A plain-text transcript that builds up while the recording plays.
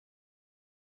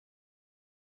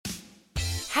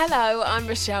Hello, I'm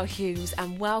Rochelle Hughes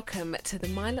and welcome to the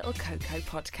My Little Coco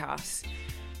podcast.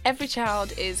 Every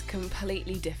child is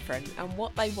completely different and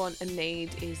what they want and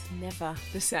need is never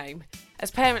the same.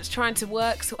 As parents trying to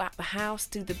work, sort out the house,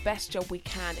 do the best job we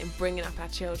can in bringing up our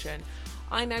children,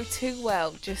 I know too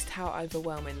well just how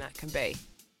overwhelming that can be.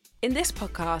 In this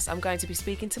podcast, I'm going to be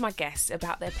speaking to my guests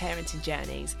about their parenting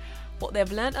journeys, what they've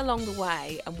learnt along the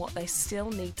way and what they still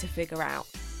need to figure out.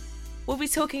 We'll be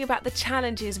talking about the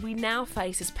challenges we now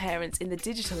face as parents in the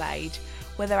digital age,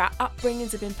 whether our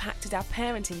upbringings have impacted our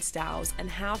parenting styles and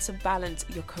how to balance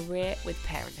your career with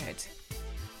parenthood.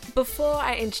 Before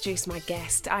I introduce my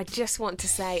guest, I just want to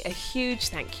say a huge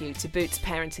thank you to Boots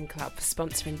Parenting Club for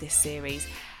sponsoring this series.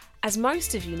 As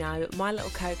most of you know, My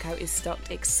Little Coco is stocked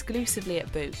exclusively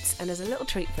at Boots, and as a little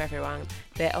treat for everyone,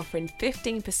 they're offering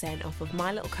 15% off of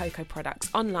My Little Coco products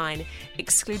online,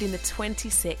 excluding the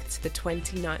 26th to the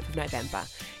 29th of November.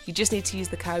 You just need to use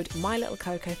the code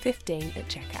MyLittleCoco15 at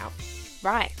checkout.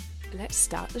 Right, let's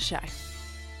start the show.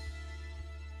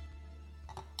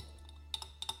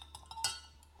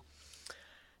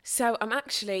 So I'm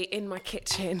actually in my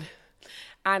kitchen,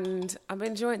 and I'm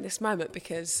enjoying this moment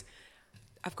because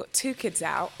I've got two kids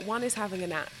out. One is having a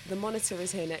nap. The monitor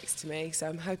is here next to me, so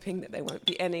I'm hoping that there won't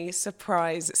be any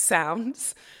surprise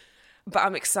sounds. But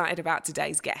I'm excited about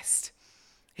today's guest.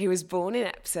 He was born in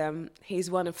Epsom.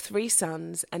 He's one of 3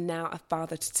 sons and now a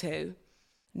father to 2.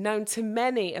 Known to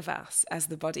many of us as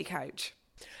the body coach.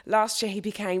 Last year, he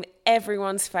became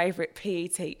everyone's favourite PE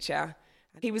teacher.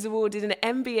 He was awarded an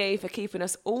MBE for keeping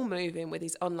us all moving with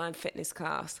his online fitness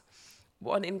class.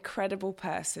 What an incredible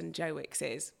person Joe Wicks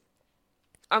is.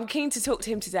 I'm keen to talk to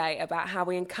him today about how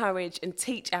we encourage and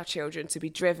teach our children to be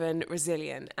driven,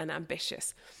 resilient and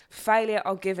ambitious. Failure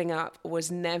or giving up was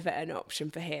never an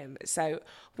option for him. So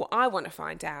what I want to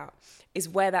find out is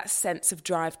where that sense of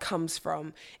drive comes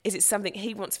from. Is it something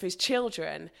he wants for his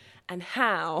children? And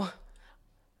how,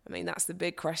 that's the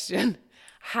big question,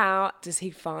 how does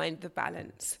he find the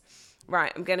balance?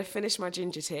 Right, I'm going to finish my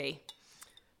ginger tea.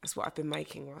 That's what I've been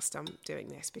making whilst I'm doing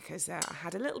this because I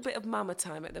had a little bit of mama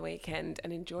time at the weekend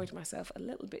and enjoyed myself a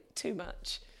little bit too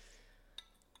much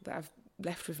that I've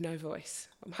left with no voice.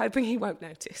 I'm hoping he won't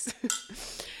notice.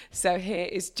 So here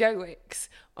is Joe Wicks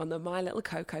on the My Little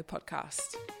Coco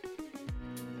podcast.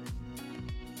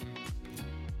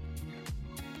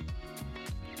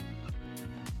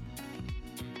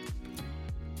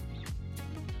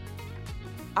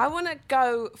 I want to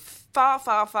go far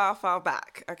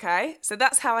back, okay? So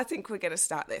that's how I think we're going to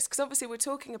start this. Because obviously we're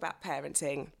talking about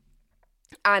parenting.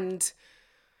 And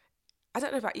I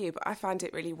don't know about you, but I find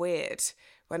it really weird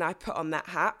when I put on that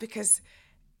hat. Because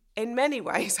in many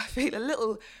ways I feel a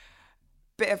little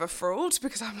bit of a fraud.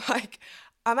 Because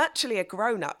I'm actually a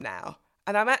grown-up now.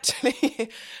 And I'm actually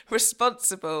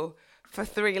responsible for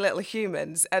 3 little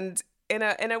humans. And in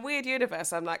a weird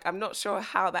universe, I'm not sure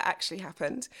how that actually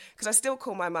happened because I still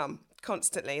call my mum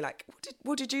constantly, like,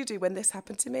 what did you do when this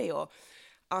happened to me? Or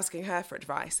asking her for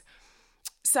advice.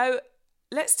 So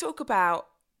let's talk about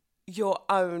your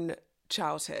own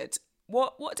childhood.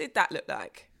 What did that look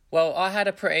like? Well, I had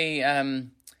a pretty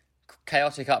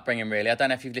chaotic upbringing, really. I don't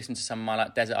know if you've listened to some of my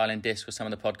Desert Island Disc or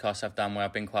some of the podcasts I've done where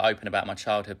I've been quite open about my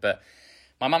childhood, but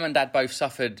my mum and dad both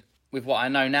suffered with what I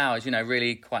know now is,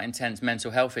 really quite intense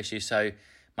mental health issues. So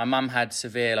my mum had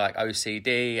severe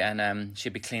OCD and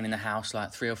she'd be cleaning the house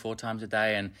 3 or 4 times a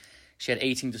day, and she had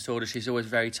eating disorders. She's always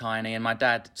very tiny, and my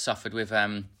dad suffered with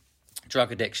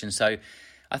drug addiction. So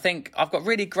I think I've got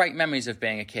really great memories of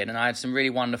being a kid, and I had some really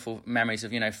wonderful memories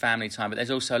of, family time, but there's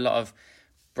also a lot of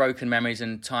broken memories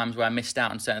and times where I missed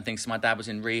out on certain things. So my dad was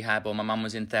in rehab or my mum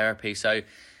was in therapy. So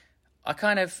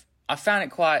I found it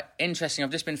quite interesting.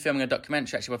 I've just been filming a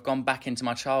documentary, actually, where I've gone back into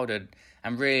my childhood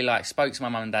and really spoke to my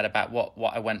mum and dad about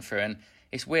what I went through. And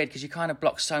it's weird because you kind of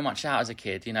block so much out as a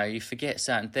kid, you forget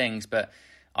certain things. But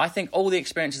I think all the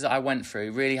experiences that I went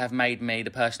through really have made me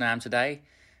the person I am today.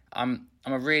 I'm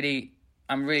a really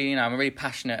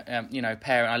passionate,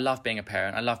 parent. I love being a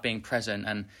parent. I love being present,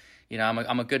 and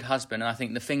I'm a good husband. And I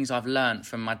think the things I've learnt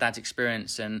from my dad's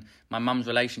experience and my mum's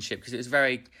relationship, because it was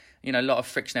very, a lot of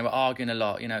friction. They were arguing a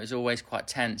lot. It was always quite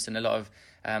tense, and a lot of,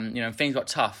 if things got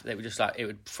tough, they were just it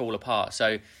would fall apart.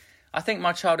 So I think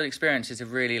my childhood experiences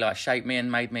have really shaped me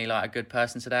and made me a good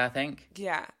person today, I think.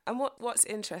 Yeah. And what's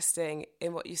interesting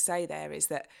in what you say there is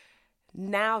that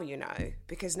now,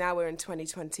 because now we're in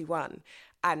 2021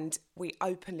 and we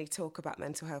openly talk about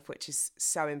mental health, which is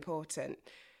so important.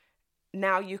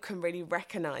 Now you can really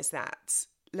recognise that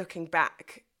looking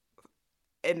back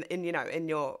in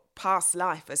your past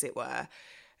life, as it were,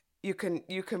 you can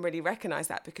really recognise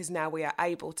that, because now we are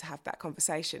able to have that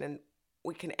conversation. And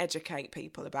we can educate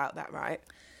people about that, right?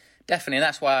 Definitely. And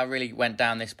that's why I really went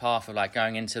down this path of like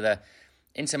going into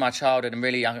my childhood and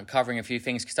really uncovering a few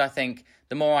things, because I think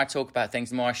the more I talk about things,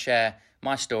 the more I share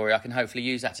my story, I can hopefully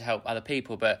use that to help other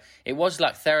people. But it was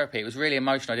like therapy. It was really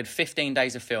emotional. I did 15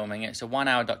 days of filming. It's a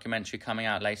 1-hour documentary coming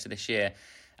out later this year.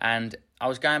 And I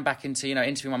was going back into,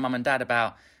 interviewing my mum and dad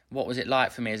about what was it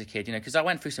like for me as a kid, because I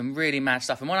went through some really mad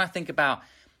stuff. And when I think about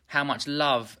how much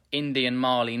love Indy and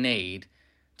Marley need,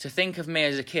 to think of me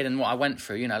as a kid and what I went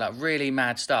through, like really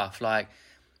mad stuff, like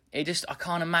I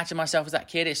can't imagine myself as that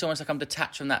kid. It's almost like I'm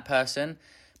detached from that person.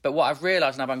 But what I've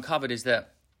realised and I've uncovered is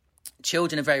that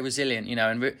children are very resilient,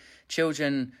 and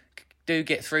children do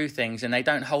get through things and they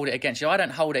don't hold it against you. I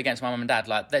don't hold it against my mum and dad.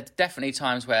 Like, there's definitely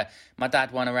times where my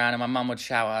dad went around and my mum would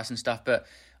shout at us and stuff, but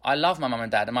I love my mum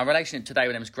and dad, and my relationship today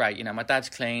with them is great. My dad's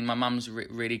clean, my mum's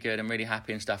really good and really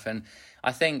happy and stuff. And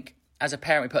I think as a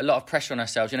parent, we put a lot of pressure on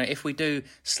ourselves. If we do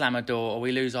slam a door or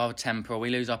we lose our temper or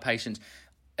we lose our patience,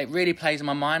 it really plays in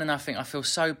my mind, and I think I feel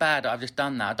so bad that I've just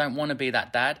done that. I don't want to be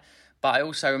that dad. But I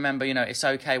also remember, it's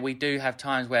okay. We do have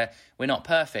times where we're not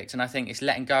perfect. And I think it's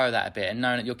letting go of that a bit and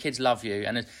knowing that your kids love you.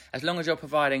 And as long as you're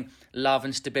providing love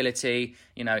and stability,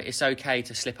 it's okay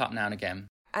to slip up now and again.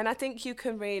 And I think you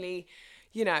can really,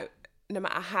 no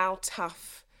matter how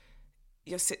tough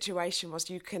your situation was,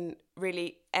 you can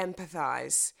really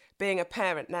empathise. Being a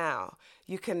parent now,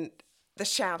 the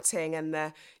shouting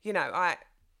and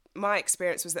my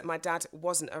experience was that my dad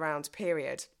wasn't around,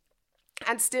 period.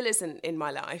 And still isn't in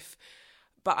my life.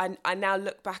 But I now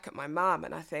look back at my mum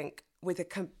and I think with a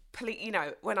complete,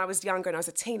 when I was younger and I was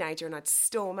a teenager and I'd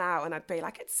storm out and I'd be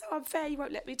like, it's so unfair, you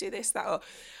won't let me do this, that. Or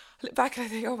I look back and I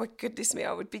think, oh my goodness me,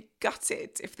 I would be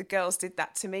gutted if the girls did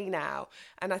that to me now.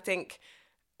 And I think,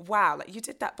 wow, like you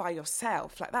did that by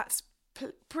yourself. Like that's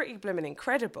pretty blooming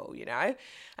incredible,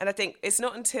 And I think it's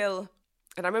not until...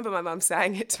 And I remember my mum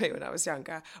saying it to me when I was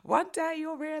younger, one day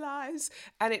you'll realise.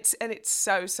 And it's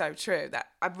so, so true that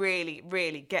I really,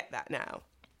 really get that now.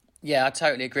 Yeah, I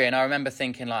totally agree. And I remember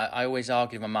thinking, like, I always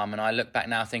argued with my mum, and I look back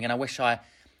now thinking, I wish I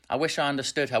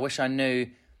understood her. I wish I knew,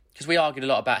 because we argued a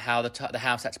lot about how the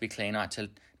house had to be clean. I had to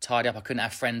tidy up. I couldn't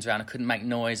have friends around. I couldn't make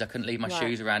noise. I couldn't leave my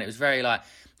shoes around. It was very like,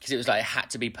 because it was like it had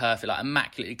to be perfect, like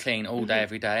immaculately clean all day,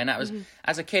 every day. And that was,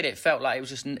 as a kid, it felt like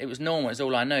it was normal. It's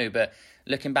all I knew. But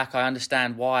looking back, I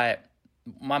understand why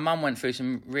my mum went through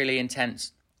some really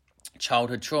intense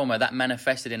childhood trauma that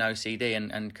manifested in OCD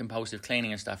and compulsive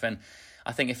cleaning and stuff. And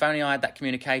I think if only I had that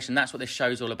communication, that's what this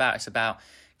show's all about. It's about,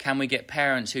 can we get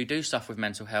parents who do suffer with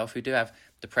mental health, who do have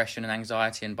depression and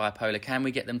anxiety and bipolar, can we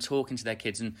get them talking to their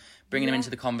kids and bringing them into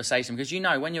the conversation? Because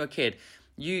when you're a kid,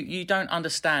 you don't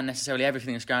understand necessarily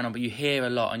everything that's going on, but you hear a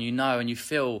lot and and you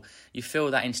feel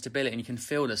that instability and you can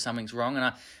feel that something's wrong.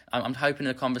 And I'm hoping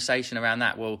the conversation around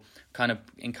that will kind of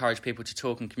encourage people to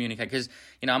talk and communicate. Because,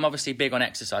 I'm obviously big on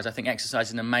exercise. I think exercise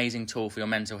is an amazing tool for your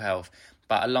mental health.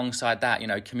 But alongside that,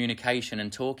 communication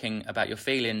and talking about your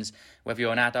feelings, whether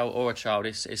you're an adult or a child,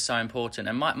 is so important.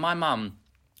 And my mum,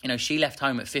 she left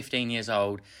home at 15 years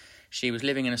old. She was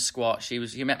living in a squat.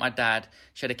 You met my dad.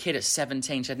 She had a kid at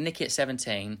 17. She had Nikki at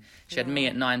 17. She had me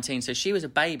at 19. So she was a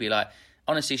baby. Like,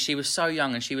 honestly, she was so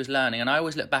young and she was learning. And I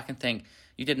always look back and think,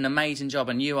 you did an amazing job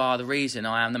and you are the reason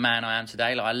I am the man I am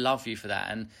today. Like, I love you for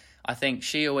that. And I think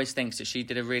she always thinks that she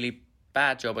did a really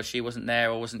bad job, or she wasn't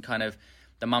there, or wasn't kind of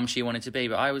the mum she wanted to be.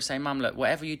 But I always say, Mum, look,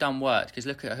 whatever you done worked, because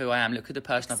look at who I am. Look at the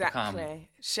person I've become. Exactly.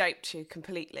 Shaped you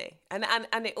completely. And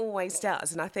it always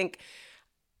does. And I think...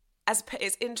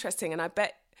 it's interesting, and I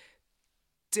bet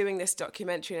doing this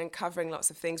documentary and covering lots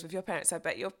of things with your parents, I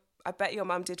bet your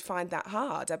mum did find that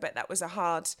hard. I bet that was a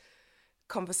hard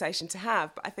conversation to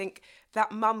have. But I think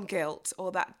that mum guilt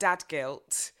or that dad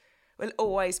guilt will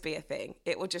always be a thing.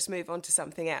 It will just move on to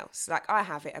something else. Like I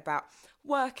have it about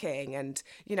working and,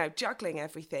 juggling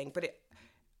everything,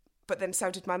 but then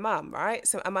so did my mum, right?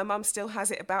 And my mum still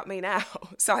has it about me now.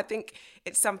 So I think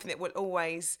it's something that will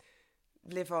always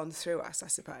live on through us, I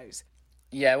suppose.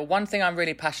 Yeah, well, one thing I'm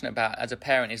really passionate about as a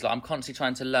parent is, like, I'm constantly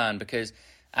trying to learn, because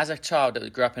as a child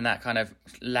that grew up in that kind of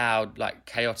loud, like,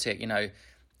 chaotic,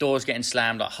 doors getting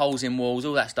slammed, like holes in walls,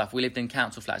 all that stuff. We lived in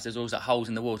council flats. There's always like holes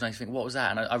in the walls. And I used to think, what was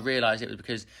that? And I realised it was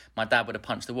because my dad would have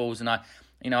punched the walls. And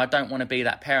I don't want to be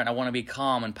that parent. I want to be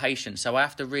calm and patient. So I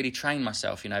have to really train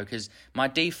myself, because my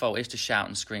default is to shout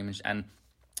and scream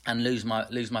and lose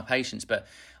my patience. But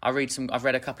I've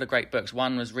read a couple of great books.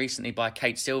 One was recently by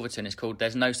Kate Silverton. It's called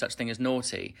There's No Such Thing as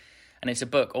Naughty. And it's a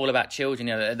book all about children.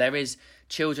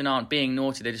 Children aren't being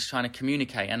naughty. They're just trying to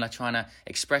communicate and they're trying to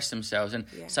express themselves. And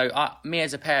me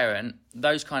as a parent,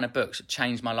 those kind of books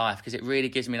changed my life, because it really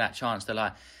gives me that chance to,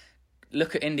 like,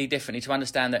 look at Indy differently, to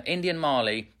understand that Indy and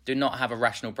Marley do not have a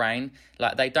rational brain.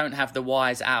 Like, they don't have the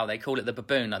wise owl. They call it the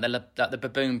baboon. Like, they're like the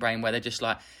baboon brain, where they're just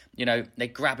like, you know, they're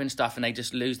grabbing stuff and they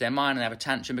just lose their mind and they have a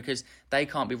tantrum because they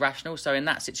can't be rational. So in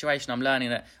that situation, I'm learning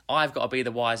that I've got to be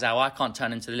the wise owl. I can't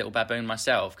turn into the little baboon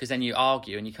myself, because then you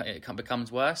argue and it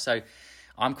becomes worse. So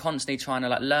I'm constantly trying to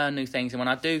like learn new things. And when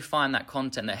I do find that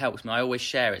content that helps me, I always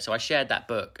share it. So I shared that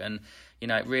book, and, you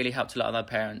know, it really helped a lot of other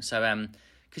parents. So,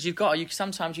 because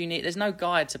sometimes you need, there's no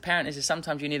guide to parenting.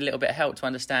 Sometimes you need a little bit of help to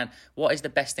understand what is the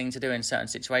best thing to do in certain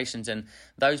situations. And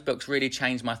those books really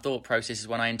changed my thought processes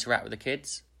when I interact with the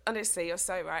kids. Honestly, you're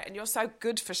so right. And you're so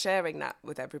good for sharing that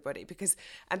with everybody, because,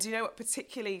 and you know what,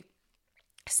 particularly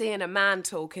seeing a man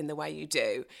talk in the way you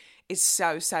do is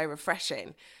so, so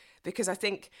refreshing. Because I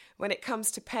think when it comes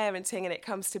to parenting and it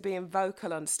comes to being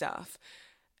vocal on stuff,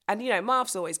 and, you know,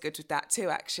 Marv's always good with that too,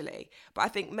 actually. But I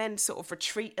think men sort of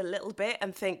retreat a little bit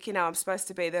and think, you know, I'm supposed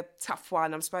to be the tough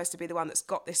one. I'm supposed to be the one that's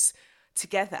got this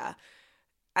together.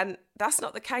 And that's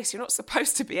not the case. You're not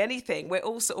supposed to be anything. We're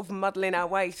all sort of muddling our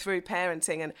way through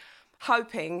parenting and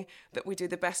hoping that we do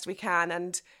the best we can,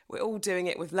 and we're all doing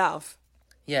it with love.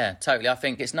 Yeah, totally. I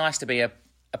think it's nice to be a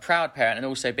proud parent and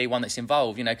also be one that's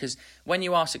involved, you know, because when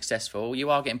you are successful, you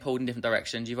are getting pulled in different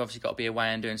directions. You've obviously got to be away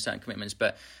and doing certain commitments,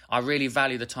 but I really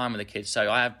value the time with the kids.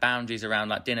 So I have boundaries around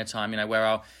like dinner time, you know, where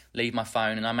I'll leave my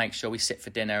phone and I make sure we sit for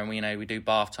dinner, and we, you know, we do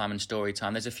bath time and story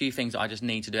time. There's a few things that I just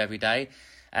need to do every day.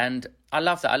 And I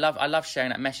love that. I love sharing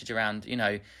that message around, you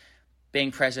know,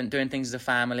 being present, doing things as a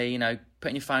family, you know,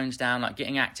 putting your phones down, like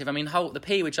getting active. I mean, the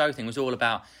P with Joe thing was all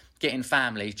about getting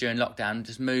families during lockdown,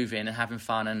 just moving and having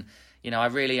fun. And, you know, I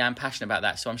really am passionate about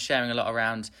that. So I'm sharing a lot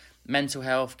around mental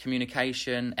health,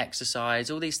 communication, exercise,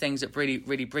 all these things that really,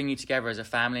 really bring you together as a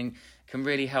family and can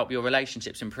really help your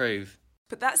relationships improve.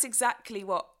 But that's exactly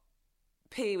what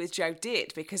P with Joe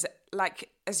did, because, like,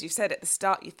 as you said at the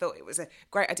start, you thought it was a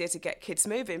great idea to get kids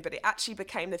moving, but it actually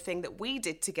became the thing that we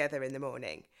did together in the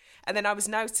morning. And then I was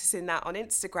noticing that on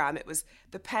Instagram, it was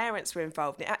the parents were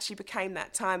involved, and it actually became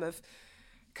that time of,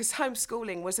 because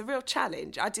homeschooling was a real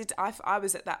challenge. I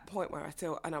was at that point where I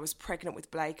thought, and I was pregnant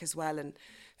with Blake as well, and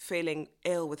feeling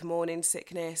ill with morning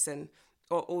sickness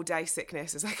or all day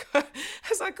sickness,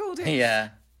 as I called it. Yeah.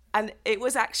 And it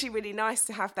was actually really nice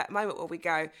to have that moment where we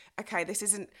go, okay, this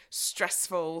isn't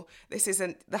stressful. This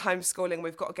isn't the homeschooling.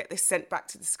 We've got to get this sent back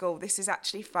to the school. This is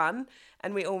actually fun.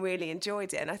 And we all really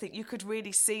enjoyed it. And I think you could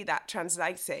really see that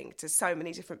translating to so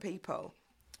many different people.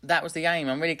 That was the aim.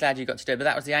 I'm really glad you got to do it. But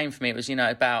that was the aim for me. It was, you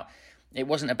know, it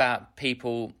wasn't about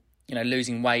people, you know,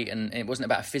 losing weight, and it wasn't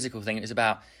about a physical thing. It was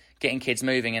about getting kids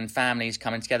moving and families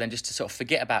coming together, and just to sort of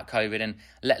forget about COVID and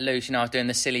let loose. You know, I was doing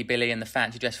the Silly Billy and the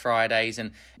Fancy Dress Fridays,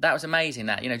 and that was amazing,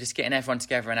 that, you know, just getting everyone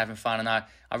together and having fun. And I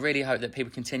really hope that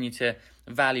people continue to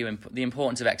value the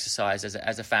importance of exercise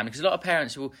as a family, because a lot of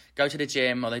parents will go to the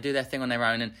gym or they do their thing on their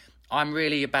own, and I'm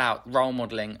really about role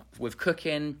modelling with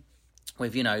cooking,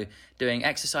 with, you know, doing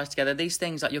exercise together. These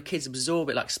things, like, your kids absorb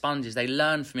it like sponges. They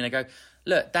learn from you. They go,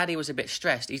 look, Daddy was a bit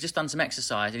stressed. He's just done some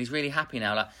exercise and he's really happy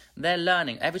now. Like, they're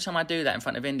learning. Every time I do that in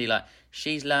front of Indy, like,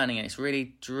 she's learning, and it's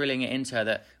really drilling it into her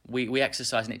that we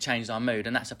exercise and it changes our mood.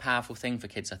 And that's a powerful thing for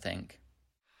kids, I think.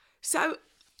 So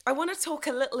I want to talk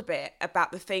a little bit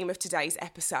about the theme of today's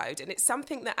episode. And it's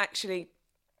something that actually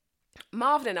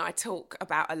Marvin and I talk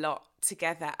about a lot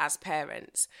together as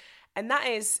parents. And that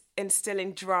is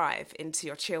instilling drive into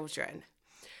your children.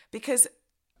 Because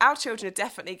our children are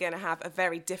definitely going to have a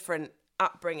very different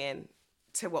upbringing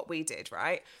to what we did,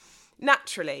 right?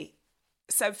 Naturally.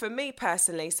 So for me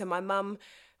personally, so my mum,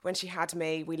 when she had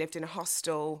me, we lived in a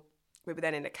hostel. We were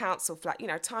then in a council flat. You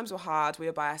know, times were hard. We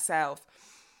were by ourselves.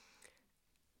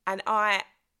 And I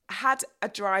had a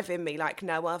drive in me like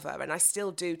no other, and I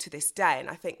still do to this day. And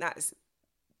I think that's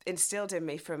instilled in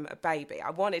me from a baby. I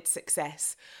wanted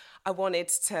success. I wanted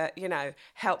to, you know,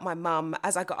 help my mum.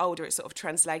 As I got older, it sort of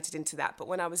translated into that. But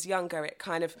when I was younger, it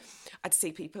kind of, I'd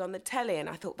see people on the telly and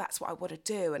I thought that's what I want to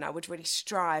do. And I would really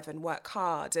strive and work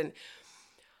hard. And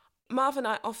Marv and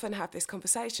I often have this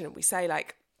conversation, and we say,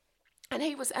 like, and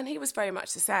he was very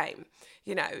much the same,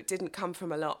 you know, didn't come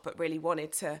from a lot, but really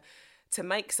wanted to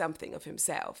make something of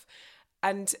himself.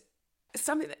 And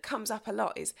something that comes up a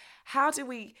lot is, how do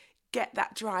we get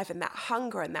that drive and that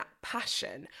hunger and that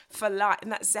passion for life and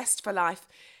that zest for life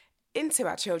into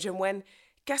our children when,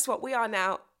 guess what, we are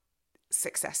now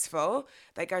successful.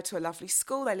 They go to a lovely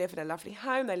school, they live in a lovely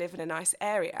home, they live in a nice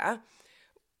area,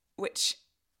 which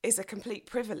is a complete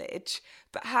privilege.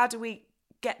 But how do we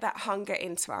get that hunger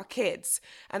into our kids?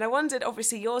 And I wondered,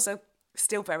 obviously yours are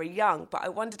still very young, but I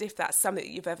wondered if that's something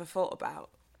that you've ever thought about.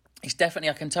 It's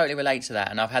definitely, I can totally relate to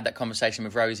that. And I've had that conversation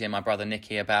with Rosie and my brother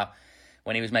Nicky about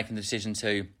when he was making the decision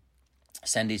to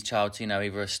send his child to,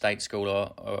 either a state school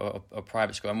or a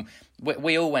private school. And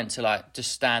we all went to like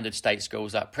just standard state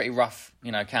schools, like pretty rough,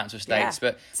 council estates.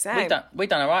 But same. we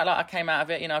done all right. Like I came out of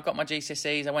it, I got my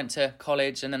GCSEs, I went to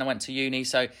college, and then I went to uni.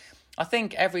 So I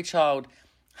think every child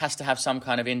has to have some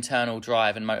kind of internal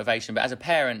drive and motivation. But as a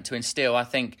parent, to instill, I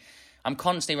think I'm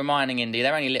constantly reminding Indy,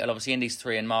 they're only little, obviously Indy's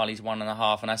 3 and Marley's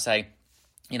 1.5, and I say,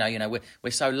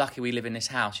 we're so lucky we live in this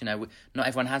house. Not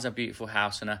everyone has a beautiful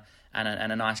house and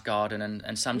a nice garden,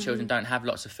 and some children don't have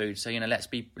lots of food. So let's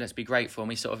be grateful. And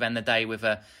we sort of end the day with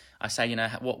I say,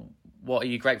 what are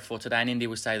you grateful for today? And Indy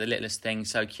will say the littlest thing,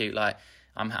 so cute, like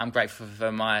I'm grateful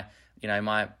for my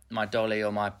my dolly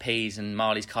or my peas and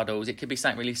Marley's cuddles. It could be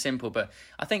something really simple, but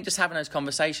I think just having those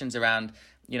conversations around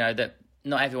that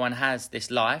not everyone has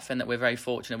this life, and that we're very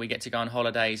fortunate we get to go on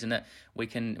holidays, and that we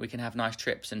can have nice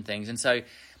trips and things. And so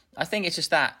I think it's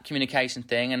just that communication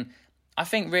thing, and I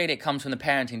think really it comes from the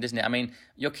parenting, doesn't it? I mean,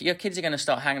 your kids are going to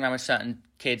start hanging around with certain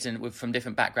kids and from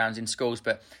different backgrounds in schools,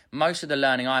 but most of the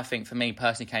learning, I think, for me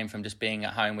personally, came from just being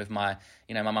at home with my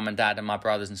my mum and dad and my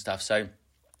brothers and stuff. So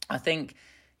I think,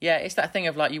 yeah, it's that thing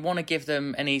of like, you want to give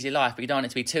them an easy life, but you don't want it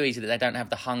to be too easy that they don't have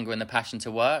the hunger and the passion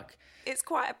to work. It's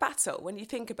quite a battle when you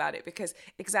think about it, because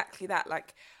exactly that,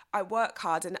 like, I work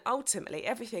hard and ultimately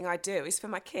everything I do is for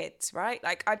my kids, right?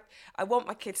 Like I want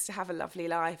my kids to have a lovely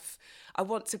life. I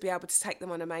want to be able to take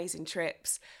them on amazing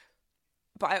trips.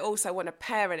 But I also want to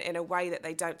parent in a way that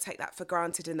they don't take that for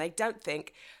granted, and they don't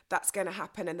think that's going to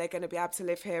happen and they're going to be able to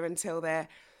live here until they're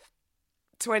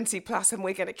 20 plus and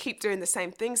we're going to keep doing the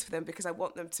same things for them, because I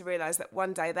want them to realise that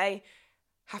one day they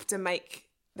have to make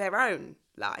their own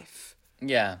life.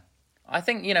 Yeah. I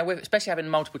think, especially having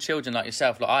multiple children like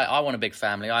yourself, like I want a big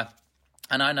family. I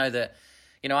know that,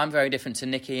 I'm very different to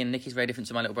Nikki, and Nikki's very different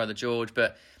to my little brother George.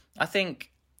 But I think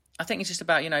it's just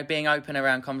about, being open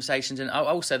around conversations. And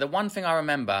also, the one thing I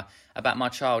remember about my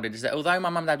childhood is that although my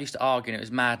mum and dad used to argue and it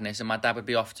was madness and my dad would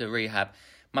be off to rehab,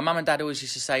 my mum and dad always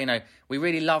used to say, we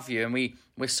really love you, and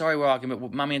we're sorry we're arguing,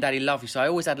 but mummy and daddy love you. So I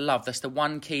always had love. That's the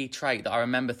one key trait that I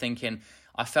remember thinking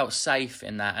I felt safe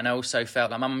in that. And I also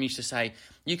felt like my mum used to say,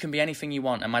 you can be anything you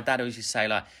want. And my dad always used to say,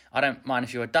 like, I don't mind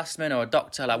if you're a dustman or a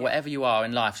doctor, like whatever you are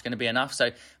in life is going to be enough.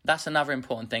 So that's another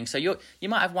important thing. So you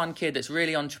might have one kid that's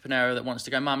really entrepreneurial that wants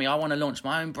to go, mummy, I want to launch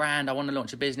my own brand, I want to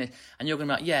launch a business. And you're going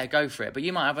to be like, yeah, go for it. But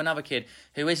you might have another kid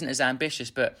who isn't as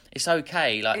ambitious, but it's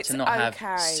okay, like, to not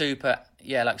have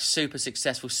super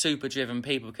successful, super driven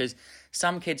people, because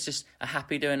some kids just are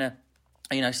happy doing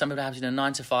some people have a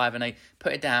 9 to 5 and they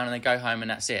put it down and they go home and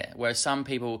that's it. Whereas some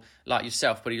people like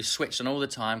yourself, but you just switched on all the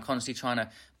time, constantly trying to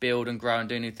build and grow and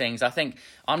do new things. I think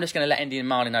I'm just going to let Indy and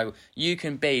Marley know you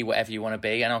can be whatever you want to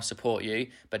be, and I'll support you,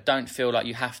 but don't feel like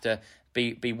you have to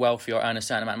be wealthy or earn a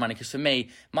certain amount of money. Because for me,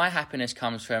 my happiness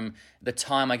comes from the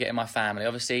time I get in my family.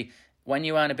 Obviously, when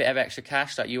you earn a bit of extra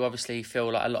cash, like, you obviously feel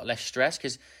like a lot less stress.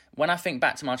 Because when I think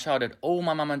back to my childhood, all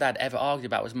my mum and dad ever argued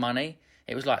about was money.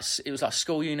 It was like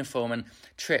school uniform and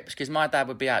trips, because my dad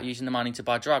would be out using the money to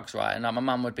buy drugs, right? And like, my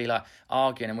mum would be like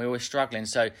arguing, and we were always struggling.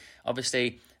 So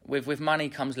obviously with money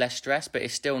comes less stress, but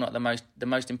it's still not the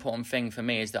most important thing for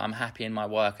me is that I'm happy in my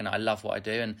work and I love what I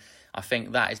do. And I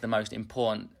think that is the most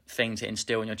important thing to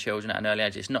instill in your children at an early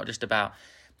age. It's not just about,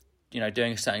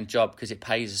 doing a certain job because it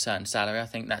pays a certain salary. I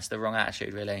think that's the wrong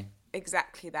attitude, really.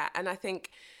 Exactly that. And I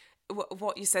think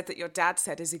what you said that your dad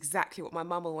said is exactly what my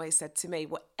mum always said to me.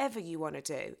 Whatever you want to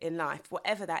do in life,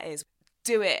 whatever that is,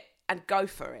 do it and go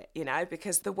for it,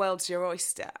 because the world's your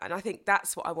oyster. And I think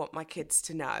that's what I want my kids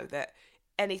to know, that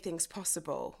anything's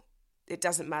possible. It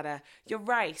doesn't matter your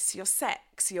race, your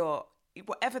sex, your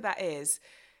whatever that is,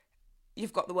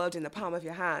 you've got the world in the palm of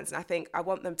your hands. And I think I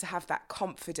want them to have that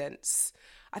confidence.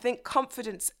 I think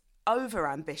confidence over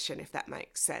ambition, if that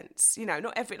makes sense.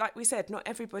 Like we said, not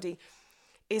everybody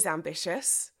is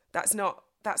ambitious. That's not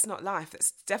life.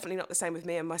 That's definitely not the same with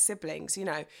me and my siblings.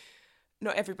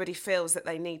 Not everybody feels that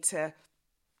they need to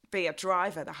be a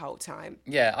driver the whole time.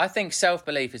 Yeah, I think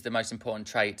self-belief is the most important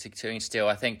trait to instill.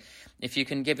 I think if you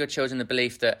can give your children the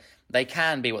belief that they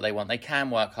can be what they want, they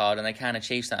can work hard and they can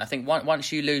achieve something. I think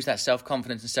once you lose that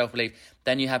self-confidence and self-belief,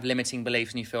 then you have limiting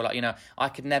beliefs and you feel like, I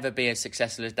could never be as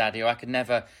successful as daddy, or I could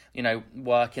never,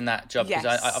 work in that job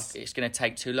because it's going to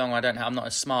take too long. I'm not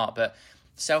as smart. But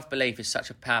self-belief is such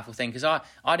a powerful thing, because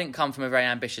I didn't come from a very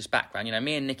ambitious background.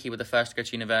 Me and Nikki were the first to go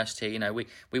to university.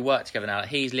 We worked together now.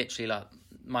 He's literally like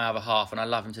my other half and I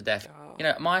love him to death.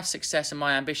 Oh. My success and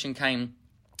my ambition came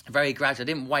very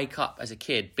gradually. I didn't wake up as a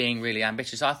kid being really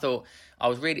ambitious. I thought I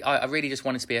really just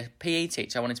wanted to be a PE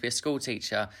teacher. I wanted to be a school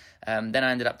teacher. Then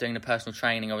I ended up doing the personal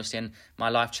training, obviously, and my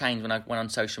life changed when I went on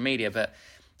social media. But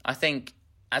I think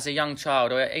as a young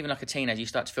child or even like a teenager, you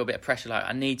start to feel a bit of pressure, like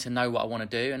I need to know what I want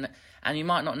to do. And you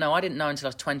might not know. I didn't know until I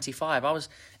was 25.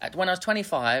 When I was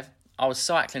 25, I was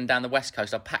cycling down the West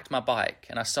Coast. I packed my bike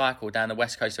and I cycled down the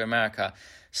West Coast of America,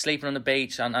 sleeping on the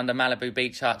beach under Malibu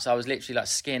beach huts. I was literally like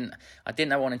skint. I didn't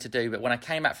know what I wanted to do. But when I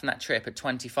came back from that trip at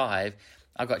 25,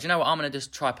 I got, do you know what? I'm going to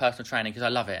just try personal training because I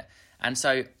love it. And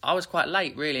so I was quite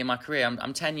late really in my career.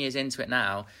 I'm 10 years into it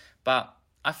now. But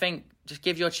I think just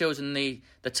give your children the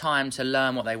time to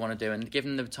learn what they want to do and give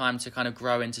them the time to kind of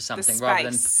grow into something rather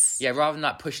than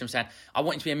like push them saying, I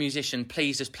want you to be a musician,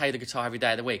 please just play the guitar every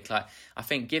day of the week. Like, I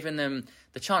think giving them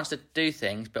the chance to do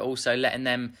things, but also letting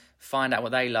them find out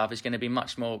what they love is going to be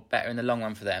much more better in the long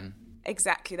run for them.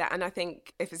 Exactly that. And I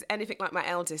think if it's anything like my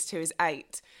eldest, who is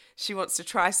 8, she wants to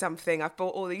try something. I've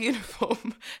bought all the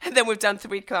uniform and then we've done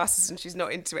 3 classes and she's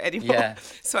not into it anymore. Yeah.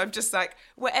 So I'm just like,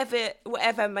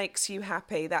 whatever makes you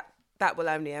happy, that will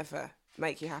only ever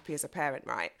make you happy as a parent,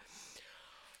 right?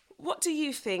 What do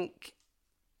you think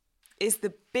is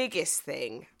the biggest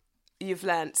thing you've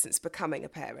learned since becoming a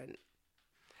parent?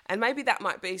 And maybe that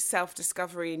might be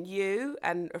self-discovery in you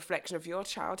and reflection of your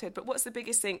childhood, but what's the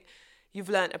biggest thing you've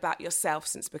learned about yourself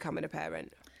since becoming a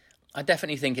parent? I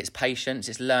definitely think it's patience.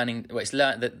 It's learning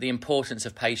the importance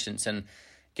of patience and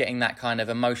getting that kind of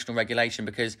emotional regulation,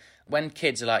 because when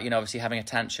kids are like, obviously having a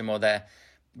tantrum or they're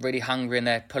really hungry and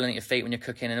they're pulling at your feet when you're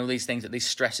cooking and all these things, that these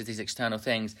stresses, these external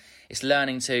things, it's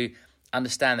learning to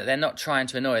understand that they're not trying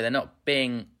to annoy you. They're not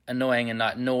being annoying and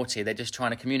like naughty. They're just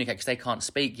trying to communicate because they can't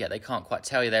speak yet. They can't quite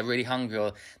tell you they're really hungry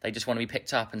or they just want to be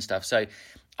picked up and stuff. So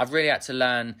I've really had to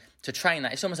learn to train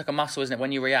that. It's almost like a muscle, isn't it?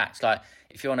 When you react, like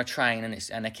if you're on a train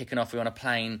and they're kicking off, or you're on a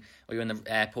plane or you're in the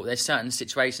airport, there's certain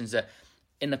situations that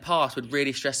in the past would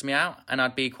really stress me out and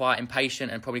I'd be quite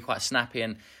impatient and probably quite snappy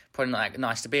and probably not that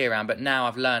nice to be around. But now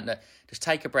I've learned that just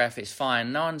take a breath, it's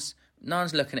fine. No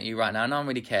one's looking at you right now. No one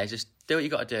really cares. Just do what you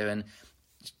got to do and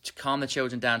calm the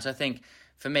children down. So I think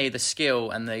for me, the skill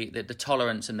and the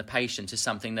tolerance and the patience is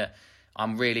something that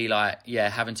I'm really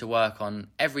having to work on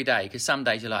every day, because some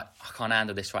days you're like, I can't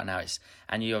handle this right now.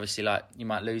 And you obviously you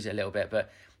might lose it a little bit.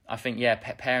 But I think,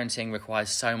 parenting requires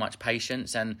so much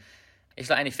patience, and it's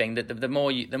like anything that the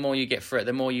more you get through it,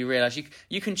 the more you realise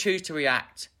you can choose to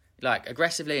react like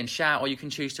aggressively and shout, or you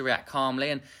can choose to react calmly.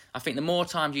 And I think the more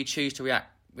times you choose to react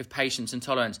with patience and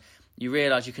tolerance, you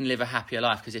realise you can live a happier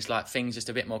life, because it's like things just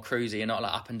a bit more cruisy and not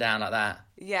like up and down like that.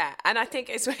 Yeah, and I think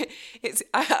it's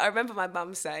I remember my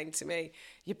mum saying to me,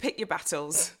 you pick your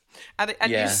battles. And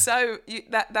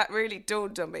that really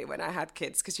dawned on me when I had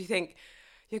kids, because you think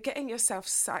you're getting yourself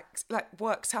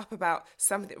worked up about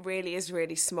something that really is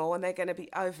really small and they're going to be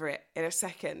over it in a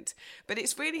second. But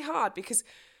it's really hard because,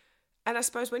 and I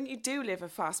suppose when you do live a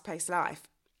fast-paced life,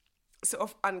 sort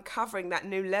of uncovering that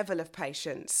new level of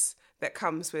patience that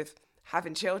comes with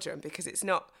having children, because it's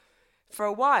not, for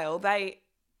a while they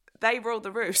rule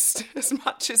the roost as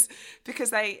much as, because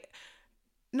they,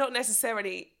 not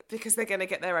necessarily because they're going to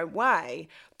get their own way,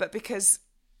 but because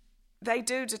they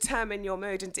do determine your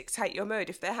mood and dictate your mood.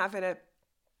 If they're having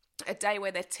a day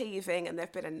where they're teething and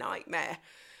they've been a nightmare,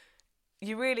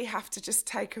 you really have to just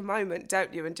take a moment,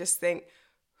 don't you, and just think,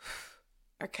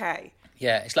 okay.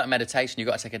 Yeah, it's like meditation. You've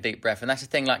got to take a deep breath. And that's the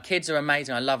thing, like kids are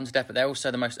amazing. I love them to death, but they're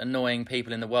also the most annoying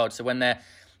people in the world. So when they're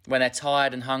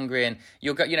tired and hungry and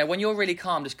when you're really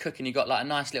calm just cooking, you've got like a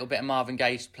nice little bit of Marvin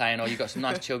Gaye playing, or you've got some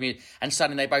nice chill music, and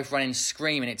suddenly they both run in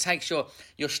screaming. It takes your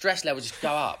stress levels just go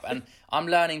up. And I'm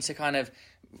learning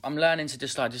to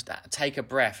just take a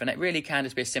breath. And it really can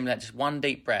just be as simple as just one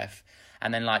deep breath.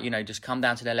 And then just come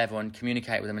down to their level and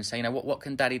communicate with them and say, what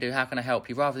can daddy do? How can I help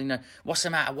you? Rather than, what's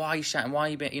the matter? Why are you shouting? Why are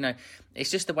you being,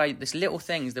 it's just the way, this little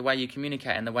things, the way you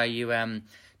communicate and the way you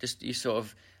you sort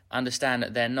of understand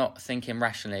that they're not thinking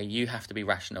rationally. You have to be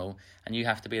rational and you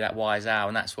have to be that wise owl.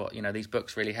 And that's what, these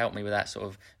books really help me with, that sort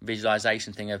of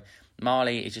visualization thing of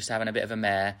Marley is just having a bit of a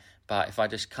mare. But if I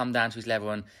just come down to his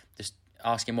level and just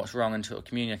ask him what's wrong and sort of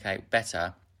communicate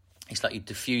better, it's like you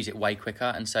diffuse it way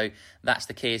quicker. And so that's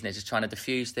the key, isn't it? Just trying to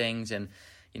diffuse things and,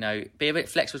 be a bit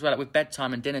flexible as well. Like with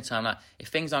bedtime and dinner time, like if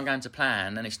things aren't going to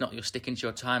plan and it's not, you're sticking to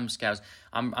your time scales,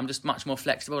 I'm just much more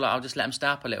flexible. Like I'll just let them stay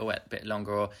up a little bit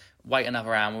longer, or wait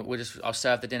another hour. I'll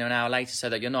serve the dinner an hour later, so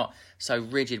that you're not so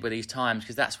rigid with these times,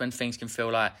 because that's when things can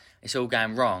feel like it's all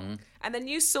going wrong. And then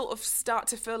you sort of start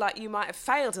to feel like you might have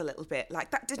failed a little bit.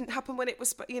 Like that didn't happen when it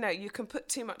was, you can put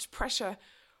too much pressure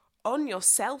on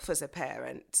yourself as a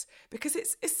parent, because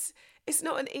it's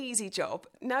not an easy job.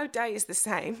 No day is the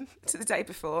same to the day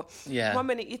before. Yeah. 1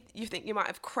 minute you think you might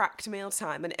have cracked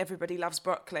mealtime and everybody loves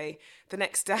broccoli. The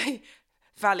next day,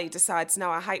 Valley decides,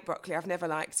 no, I hate broccoli. I've never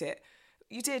liked it.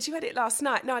 you did. You had it last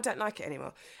night. No, I don't like it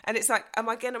anymore. And it's like, am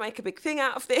I going to make a big thing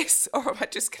out of this, or am I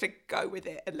just going to go with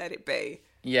it and let it be?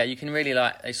 Yeah, you can really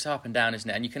like, it's up and down, isn't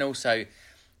it? And you can also,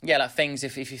 yeah, like things,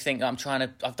 if you think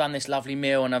I've done this lovely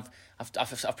meal and I've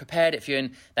prepared it for you,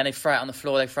 and then they throw it on the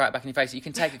floor, they throw it back in your face. You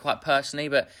can take it quite personally,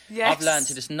 but Yes. I've learned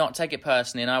to just not take it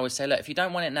personally. And I would say, look, if you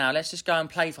don't want it now, let's just go and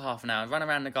play for half an hour, run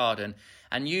around the garden.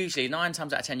 And usually 9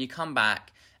 times out of 10, you come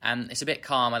back and it's a bit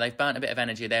calmer, they've burnt a bit of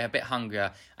energy, they're a bit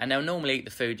hungrier, and they'll normally eat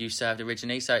the food you served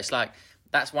originally. So it's like,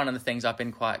 that's one of the things I've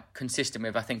been quite consistent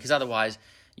with, I think, because otherwise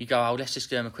you go, oh, let's just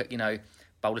do them a quick,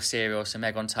 bowl of cereal, some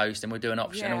egg on toast, and we'll do an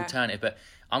an alternative. But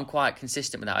I'm quite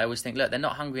consistent with that. I always think, look, they're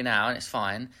not hungry now, and it's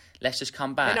fine. Let's just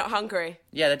come back. They're not hungry.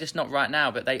 Yeah, they're just not right now,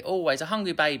 but a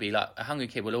hungry baby, like a hungry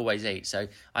kid, will always eat. So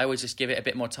I always just give it a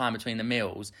bit more time between the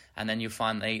meals, and then you'll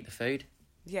find they eat the food.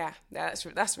 Yeah, that's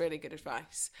really good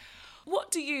advice. What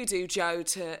do you do, Joe,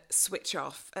 to switch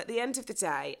off? At the end of the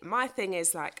day, my thing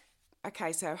is like,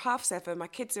 okay, so 7:30, my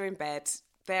kids are in bed,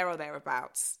 there or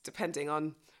thereabouts, depending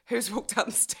on who's walked down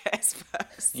the stairs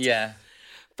first. Yeah.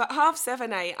 But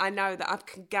 7:30, 8, I know that I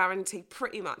can guarantee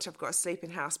pretty much I've got a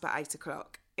sleeping house by 8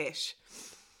 o'clock-ish.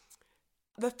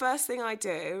 The first thing I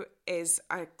do is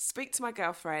I speak to my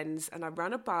girlfriends and I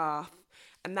run a bath,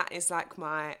 and that is like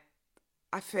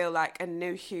I feel like a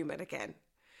new human again.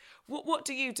 What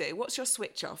do you do? What's your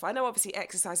switch off? I know obviously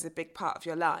exercise is a big part of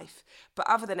your life, but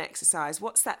other than exercise,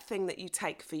 what's that thing that you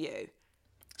take for you?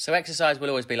 So exercise will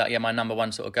always be like, my number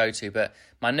one sort of go-to. But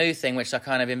my new thing, which I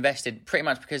kind of invested pretty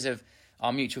much because of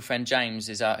our mutual friend James,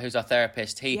 who's our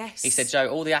therapist. He said, Joe,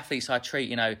 all the athletes I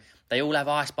treat, they all have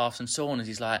ice baths and saunas.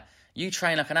 He's like, you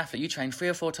train like an athlete. You train 3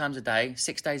 or 4 times a day,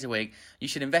 6 days a week. You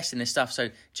should invest in this stuff. So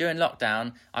during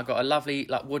lockdown, I got a lovely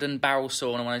wooden barrel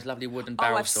sauna, one of those lovely wooden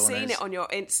barrel saunas. I've seen it on your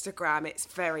Instagram. It's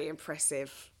very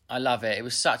impressive. I love it. It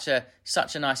was such a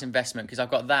nice investment because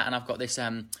I've got that, and I've got this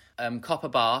copper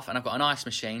bath, and I've got an ice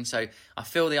machine. So I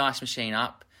fill the ice machine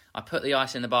up, I put the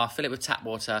ice in the bath, fill it with tap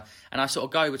water, and I sort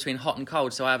of go between hot and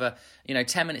cold. So I have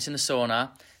 10 minutes in the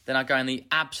sauna, then I go in the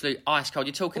absolute ice cold.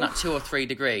 You're talking like 2 or 3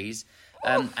 degrees,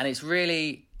 and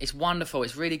it's wonderful.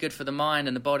 It's really good for the mind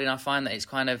and the body, and I find that it's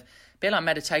kind of a bit like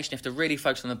meditation. You have to really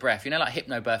focus on the breath. Like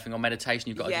hypnobirthing or meditation,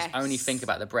 you've got to just only think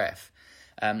about the breath.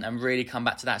 And really come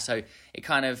back to that. So it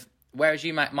kind of, whereas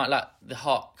you might like the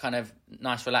hot, kind of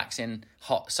nice, relaxing,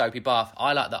 hot, soapy bath,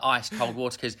 I like the ice cold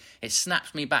water because it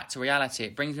snaps me back to reality.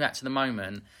 It brings me back to the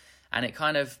moment, and it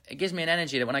gives me an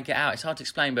energy that when I get out, it's hard to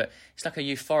explain, but it's like a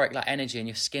euphoric energy, and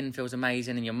your skin feels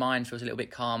amazing and your mind feels a little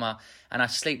bit calmer, and I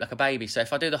sleep like a baby. So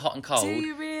if I do the hot and cold... Do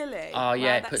you really? Oh,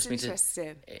 yeah, wow, it puts me to...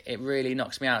 It really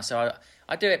knocks me out. So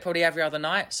I do it probably every other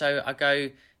night. So I go...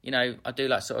 I do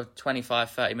like sort of 25,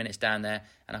 30 minutes down there,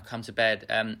 and I'll come to bed.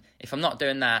 If I'm not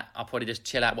doing that, I'll probably just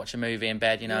chill out, watch a movie in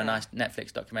bed, a nice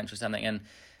Netflix documentary or something, and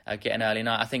get an early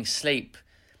night. I think sleep,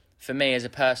 for me as a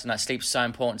person, sleep's so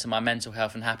important to my mental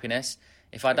health and happiness.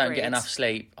 If I don't get enough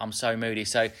sleep, I'm so moody.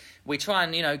 So we try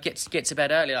and, get to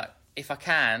bed early. Like, if I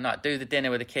can, do the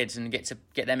dinner with the kids and get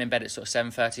them in bed at sort of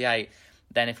 7:30, 8.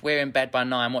 Then if we're in bed by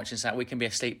 9 watching something, we can be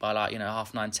asleep by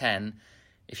 9:30, 10.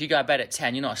 If you go to bed at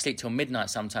 10, you're not asleep till midnight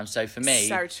sometimes. So for me...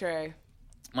 So true.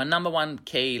 My number one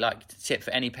key, tip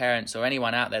for any parents or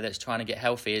anyone out there that's trying to get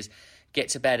healthy is get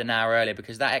to bed an hour earlier,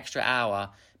 because that extra hour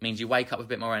means you wake up with a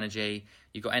bit more energy.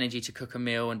 You've got energy to cook a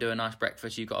meal and do a nice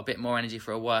breakfast. You've got a bit more energy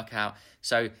for a workout.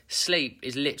 So sleep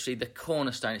is literally the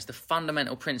cornerstone. It's the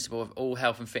fundamental principle of all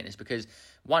health and fitness, because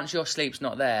once your sleep's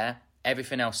not there,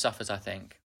 everything else suffers, I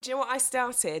think. Do you know what I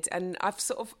started? And I've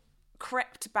sort of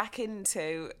crept back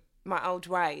into my old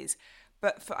ways,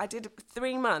 but I did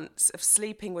 3 months of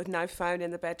sleeping with no phone in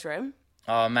the bedroom.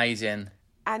 Oh, amazing.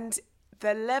 And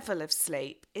the level of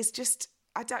sleep is just,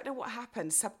 I don't know what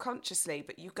happens subconsciously,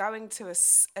 but you go into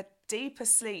a deeper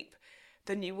sleep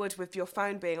than you would with your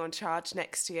phone being on charge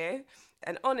next to you.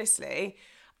 And honestly,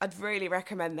 I'd really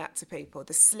recommend that to people.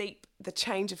 The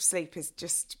change of sleep is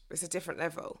it's a different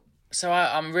level. So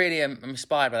I'm really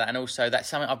inspired by that, and also that's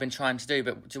something I've been trying to do.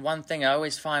 But one thing I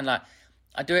always find,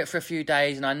 I do it for a few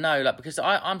days, and I know, because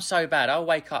I'm so bad. I'll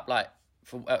wake up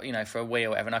for a wee or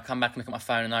whatever, and I come back and look at my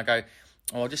phone, and I go,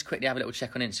 I'll just quickly have a little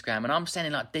check on Instagram, and I'm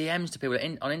sending DMs to people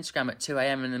on Instagram at 2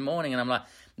 a.m. in the morning, and I'm like,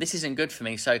 this isn't good for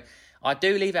me. So I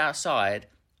do leave it outside,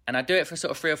 and I do it for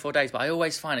sort of 3 or 4 days, but I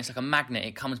always find it's like a magnet.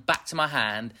 It comes back to my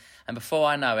hand, and before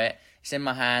I know it, it's in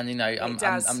my hand. It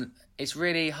does. It's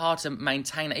really hard to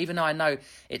maintain it, even though I know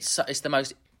it's the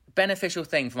most beneficial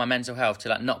thing for my mental health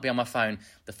to not be on my phone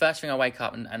the first thing I wake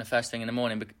up and the first thing in the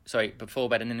morning, before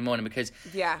bed and in the morning, because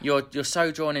you're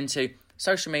so drawn into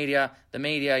social media, the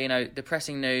media, you know,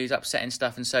 depressing news, upsetting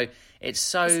stuff. And so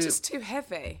it's just too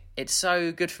heavy. It's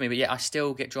so good for me, but yet I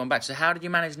still get drawn back. So how did you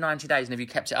manage 90 days, and have you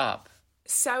kept it up?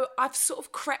 So I've sort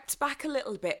of crept back a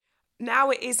little bit.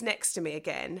 Now it is next to me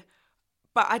again,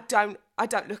 but I don't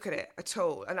look at it at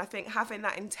all. And I think having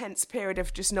that intense period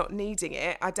of just not needing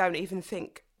it, I don't even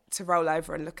think to roll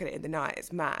over and look at it in the night.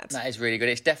 It's mad. That is really good.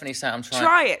 It's definitely something I'm trying.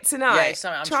 Try it tonight. Yeah, it's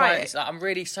something I'm trying. It's like, I'm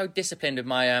really so disciplined with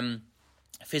my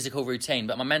physical routine,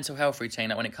 but my mental health routine,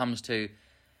 like when it comes to,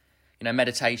 you know,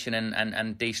 meditation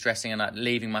and de-stressing and like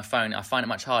leaving my phone, I find it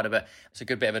much harder, but it's a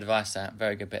good bit of advice, that.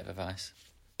 Very good bit of advice.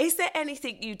 Is there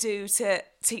anything you do to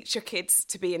teach your kids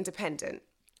to be independent?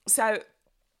 So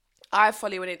I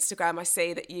follow you on Instagram. I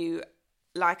see that you,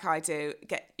 like I do,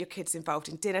 get your kids involved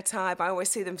in dinner time. I always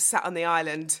see them sat on the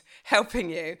island helping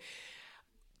you.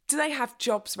 Do they have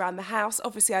jobs around the house?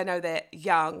 Obviously, I know they're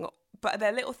young, but are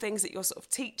there little things that you're sort of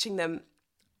teaching them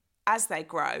as they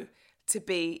grow to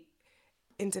be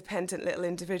independent little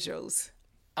individuals?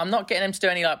 I'm not getting them to do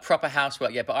any like proper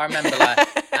housework yet, but I remember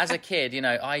like as a kid, you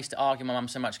know, I used to argue with my mum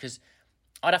so much because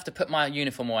I'd have to put my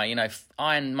uniform away, you know,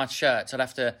 iron my shirts. I'd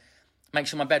have to make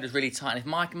sure my bed was really tight. And if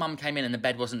my mum came in and the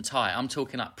bed wasn't tight, I'm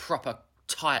talking like proper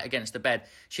tight against the bed,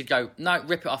 she'd go, no,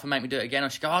 rip it off and make me do it again. Or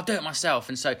she'd go, I'll do it myself.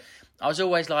 And so I was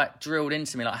always like drilled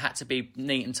into me, like I had to be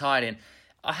neat and tidy. And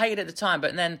I hated it at the time,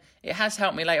 but then it has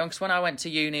helped me later on, because when I went to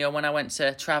uni or when I went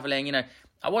to travelling, you know,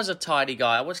 I was a tidy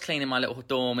guy. I was cleaning my little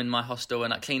dorm in my hostel and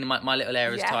like cleaning my little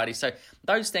areas tidy. So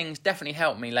those things definitely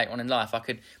helped me later on in life. I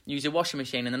could use a washing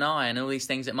machine and an iron and all these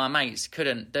things that my mates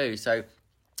couldn't do. So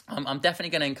I'm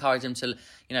definitely going to encourage them to,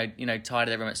 you know,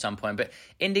 tidy their room at some point. But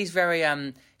Indy's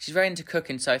she's very into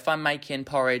cooking. So if I'm making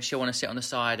porridge, she'll want to sit on the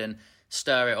side and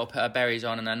stir it or put her berries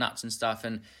on and her nuts and stuff.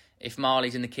 And if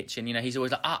Marley's in the kitchen, you know, he's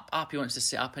always like up. He wants to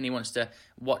sit up and he wants to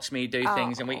watch me do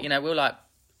things. And we'll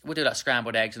do like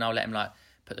scrambled eggs and I'll let him like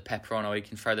put the pepper on, or he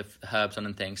can throw the herbs on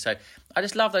and things. So I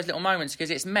just love those little moments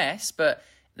because it's mess, but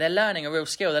they're learning a real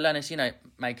skill. They're learning to, you know,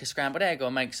 make a scrambled egg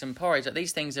or make some porridge. Like,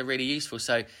 these things are really useful.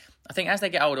 So I think as they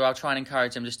get older, I'll try and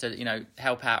encourage them just to, you know,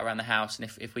 help out around the house. And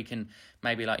if we can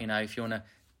maybe, like, you know, if you want to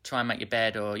try and make your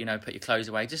bed or, you know, put your clothes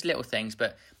away, just little things.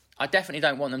 But I definitely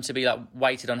don't want them to be like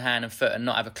weighted on hand and foot and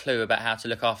not have a clue about how to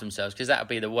look after themselves, because that would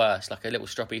be the worst. Like a little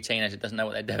stroppy teenager doesn't know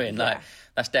what they're doing. Yeah. Like,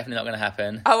 that's definitely not going to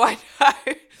happen. Oh, I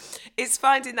know. It's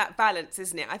finding that balance,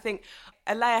 isn't it? I think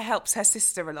Alea helps her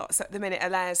sister a lot. So at the minute,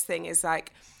 Alea's thing is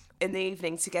like in the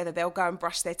evening together, they'll go and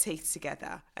brush their teeth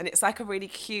together. And it's like a really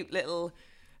cute little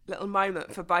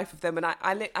moment for both of them. And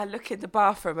I look in the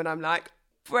bathroom and I'm like,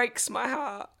 breaks my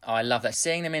heart. Oh, I love that.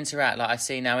 Seeing them interact, like I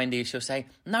see now Indy, she'll say,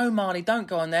 no, Marley, don't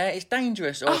go on there, it's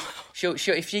dangerous. Or she'll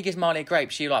if she gives Marley a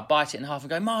grape, she'll like bite it in half and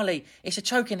go, Marley, it's a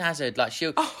choking hazard. Like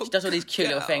she does all these cute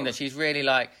little things that she's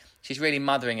really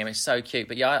mothering him. It's so cute.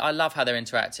 But yeah, I love how they're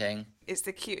interacting. It's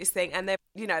the cutest thing. And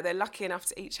they're lucky enough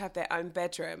to each have their own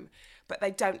bedroom, but they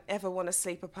don't ever want to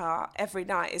sleep apart. Every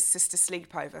night is sister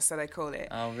sleepover, so they call it.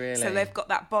 Oh, really? So they've got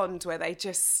that bond where they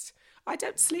just, I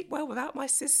don't sleep well without my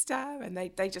sister, and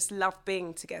they just love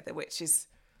being together, which is...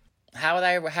 How are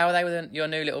they with your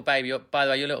new little baby? By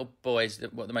the way, your little boys, the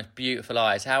most beautiful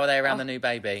eyes. How are they around the new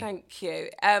baby? Thank you.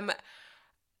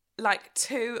 Like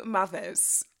two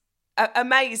mothers.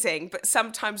 Amazing, but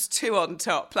sometimes two on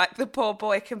top. Like the poor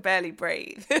boy can barely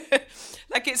breathe.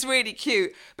 Like it's really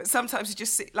cute, but sometimes you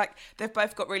just see, like they've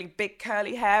both got really big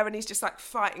curly hair and he's just like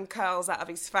fighting curls out of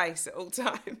his face at all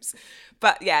times.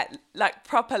 But yeah, like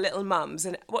proper little mums.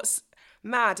 And what's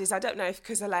mad is, I don't know if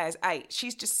because Alea's 8,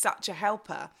 she's just such a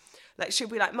helper. Like she'll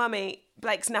be like, Mummy,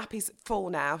 Blake's nappy's full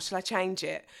now, shall I change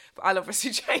it? But I'll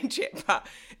obviously change it. But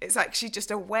it's like she's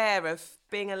just aware of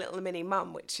being a little mini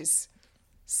mum, which is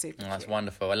super that's cute.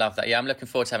 Wonderful. I love that. Yeah, I'm looking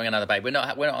forward to having another baby. We're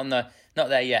not not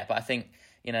there yet, but I think,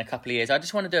 you know, in a couple of years, I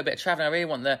just want to do a bit of traveling. I really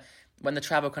want when the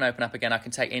travel can open up again, I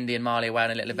can take Indy and Marley away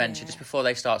on a little adventure just before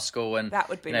they start school, and that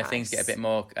would be nice. Things get a bit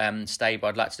more stable.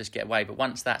 I'd like to just get away, but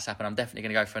once that's happened, I'm definitely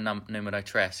going to go for a numero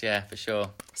tres. Yeah, for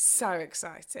sure. So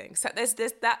exciting. So there's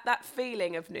that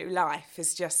feeling of new life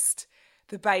is just,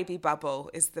 the baby bubble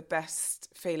is the best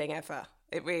feeling ever.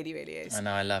 It really, really is. I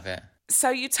know, I love it.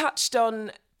 So you touched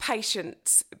on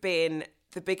patience being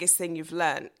the biggest thing you've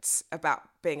learnt about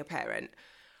being a parent.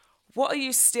 What are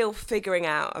you still figuring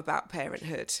out about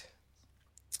parenthood?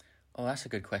 Oh, that's a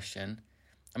good question.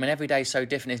 I mean, every day is so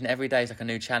different, isn't it? Every day is like a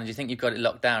new challenge. You think you've got it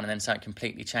locked down and then something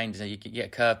completely changes and you get a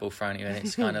curveball thrown at you and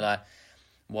it's kind of like,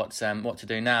 what to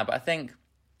do now? But I think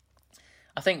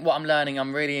what I'm learning,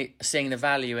 I'm really seeing the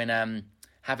value in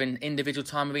having individual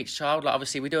time with each child. Like,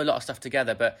 obviously, we do a lot of stuff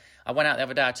together, but I went out the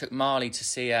other day, I took Marley to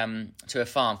see to a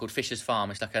farm called Fisher's Farm.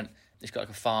 It's got like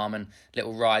a farm and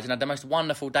little rides, and I had the most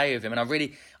wonderful day with him, and I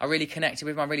really connected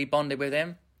with him, I really bonded with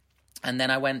him. And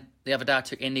then I went the other day, I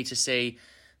took Indy to see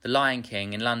The Lion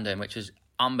King in London, which was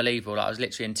unbelievable. Like, I was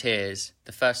literally in tears.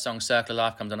 The first song, Circle of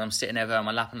Life, comes on. I'm sitting there on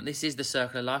my lap, and this is the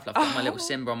Circle of Life. Like, I've got my little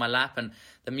Simba on my lap, and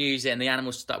the music and the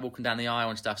animals start walking down the aisle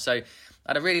and stuff. So I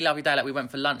had a really lovely day. Like, we went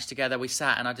for lunch together. We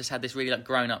sat, and I just had this really like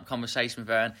grown up conversation with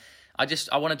her. And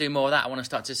I want to do more of that. I want to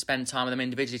start to spend time with them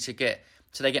individually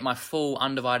so they get my full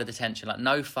undivided attention. Like,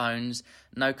 no phones,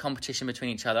 no competition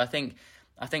between each other. I think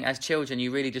as children,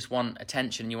 you really just want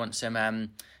attention. You want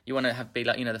some, you want to be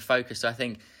like, the focus. So I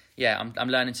think, yeah, I'm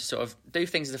learning to sort of do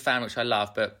things as a family, which I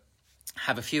love, but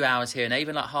have a few hours here and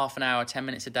even like half an hour, 10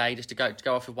 minutes a day, just to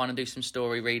go off with one and do some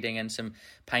story reading and some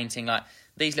painting. Like,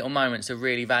 these little moments are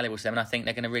really valuable to them, and I think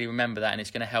they're going to really remember that, and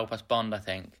it's going to help us bond, I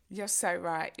think. You're so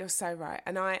right.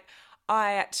 And I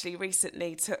actually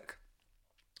recently took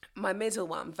my middle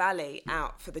one, Valley,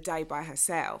 out for the day by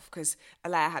herself because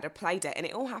Alea had a play date, and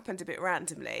it all happened a bit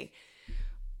randomly.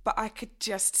 But I could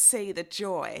just see the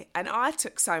joy, and I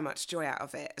took so much joy out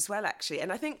of it as well, actually.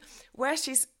 And I think where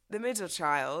she's the middle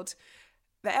child,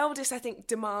 the eldest, I think,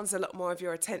 demands a lot more of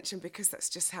your attention because that's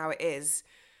just how it is.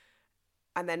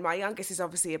 And then my youngest is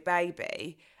obviously a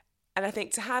baby. And I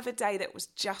think to have a day that was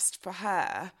just for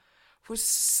her was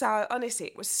so, honestly,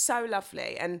 it was so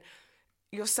lovely. And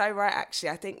you're so right, actually.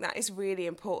 I think that is really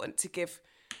important to give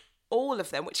all of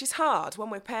them, which is hard when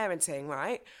we're parenting,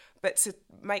 right? But to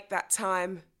make that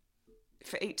time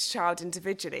for each child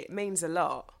individually, it means a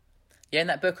lot. Yeah, in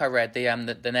that book I read,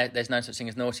 the There's No Such Thing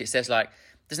as Naughty, it says, like,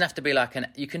 it doesn't have to be like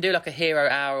you can do like a hero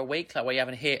hour a week, like where you have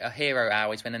a hero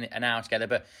hour, you spend an hour together,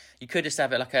 but you could just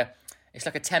have it like it's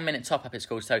like a 10-minute top-up, it's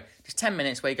called. So just 10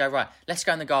 minutes where you go, right, let's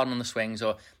go in the garden on the swings,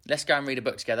 or let's go and read a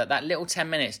book together. That little 10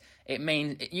 minutes, it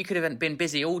means you could have been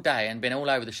busy all day and been all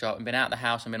over the shop and been out the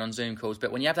house and been on Zoom calls.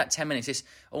 But when you have that 10 minutes, it's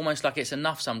almost like it's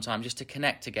enough sometimes just to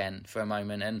connect again for a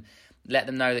moment and let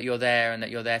them know that you're there and that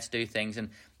you're there to do things.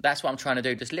 And that's what I'm trying to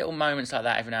do, just little moments like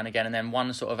that every now and again, and then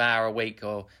one sort of hour a week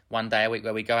or one day a week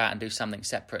where we go out and do something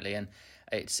separately. And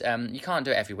it's you can't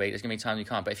do it every week. There's going to be times you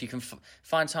can't. But if you can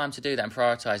find time to do that and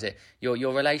prioritise it,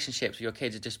 your relationships with your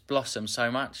kids will just blossom so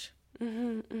much.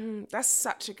 Mm-hmm, mm-hmm. That's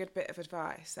such a good bit of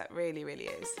advice. That really, really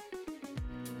is.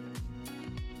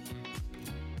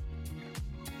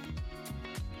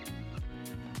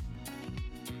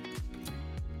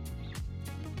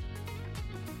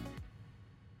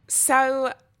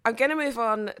 So I'm going to move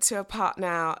on to a part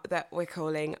now that we're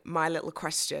calling My Little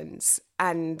Questions.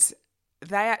 And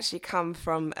they actually come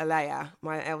from Alea,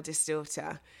 my eldest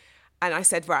daughter. And I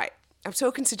said, right, I'm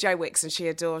talking to Jo Wicks and she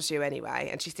adores you anyway.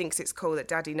 And she thinks it's cool that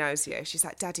Daddy knows you. She's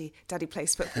like, Daddy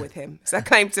plays football with him. It's her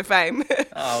claim to fame.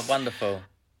 Oh, wonderful.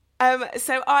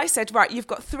 So I said, right, you've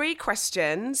got 3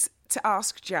 questions to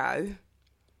ask Jo.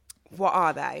 What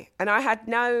are they? And I had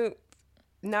no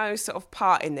sort of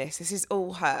part in this. This is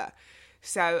all her.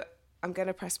 So I'm going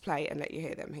to press play and let you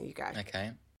hear them. Here you go.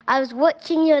 Okay. I was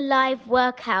watching your live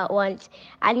workout once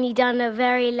and you done a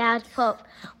very loud pop.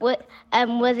 Was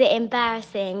it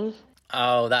embarrassing?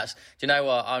 Oh, do you know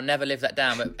what? I'll never live that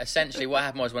down. But essentially what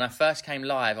happened was when I first came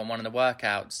live on one of the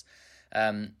workouts,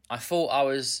 I thought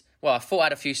I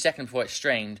had a few seconds before it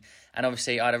streamed. And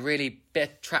obviously I had a really bit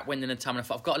of trap wind in the tummy. And I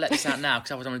thought, I've got to let this out now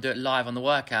because I was going to do it live on the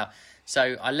workout.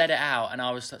 So I let it out and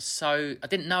I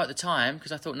didn't know at the time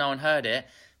because I thought no one heard it.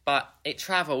 But it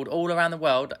travelled all around the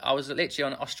world. I was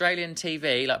literally on Australian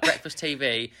TV, like breakfast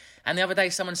TV. And the other day,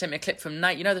 someone sent me a clip from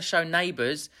the show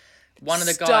Neighbours. One of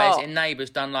the guys in Neighbours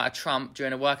done like a Trump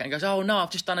during a workout and goes, "Oh no, I've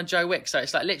just done a Jo Wicks." So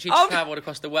it's like literally travelled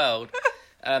across the world.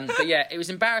 But yeah, it was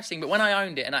embarrassing. But when I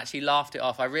owned it and actually laughed it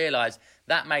off, I realised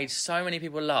that made so many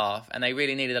people laugh, and they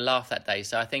really needed a laugh that day.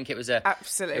 So I think it was a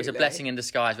blessing in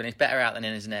disguise. When it's better out than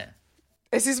in, isn't it?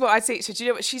 This is what I teach her. Do you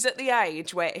know what? She's at the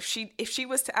age where if she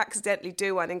was to accidentally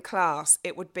do one in class,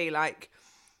 it would be like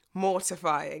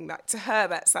mortifying. Like to her,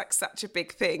 that's like such a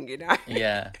big thing, you know?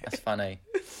 Yeah, that's funny.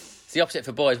 It's the opposite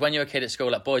for boys. When you're a kid at school,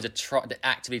 like boys are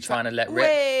actively trying to let rip.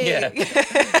 Yeah.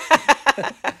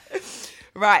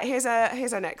 Right, here's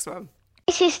our next one.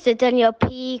 My sister done your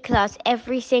PE class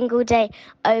every single day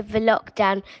over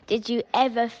lockdown. Did you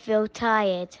ever feel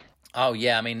tired? Oh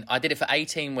yeah, I mean, I did it for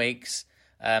 18 weeks.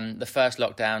 The first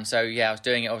lockdown. So yeah, I was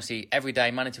doing it obviously every day,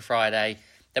 Monday to Friday.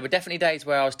 There were definitely days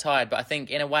where I was tired, but I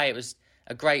think in a way it was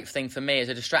a great thing for me as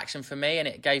a distraction for me, and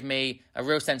it gave me a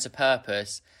real sense of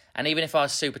purpose. And even if I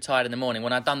was super tired in the morning,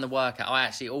 when I'd done the workout, I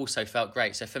actually also felt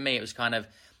great. So for me, it was kind of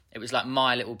it was like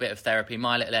my little bit of therapy,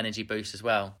 my little energy boost as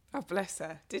well. Oh, bless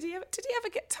her. Did he ever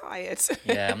get tired?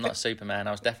 Yeah, I'm not Superman.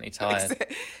 I was definitely tired.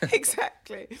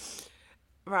 Exactly.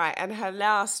 Right, and her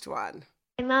last one.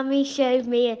 My mummy showed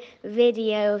me a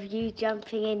video of you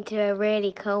jumping into a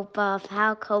really cold bath.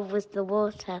 How cold was the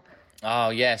water? Oh,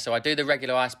 yeah, so I do the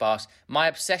regular ice baths. My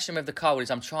obsession with the cold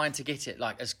is I'm trying to get it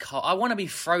like as cold. I want to be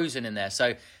frozen in there,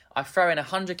 so I throw in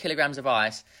 100 kilograms of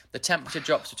ice. The temperature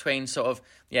drops between sort of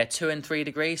 2 and 3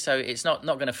 degrees, so it's not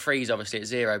going to freeze obviously at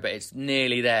 0, but it's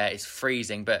nearly there. It's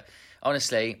freezing, but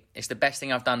honestly, it's the best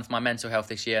thing I've done for my mental health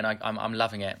this year, and I'm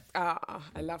loving it. Ah,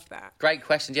 I love that. Great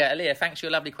questions, yeah, Aaliyah. Thanks for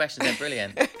your lovely questions. They're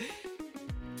brilliant.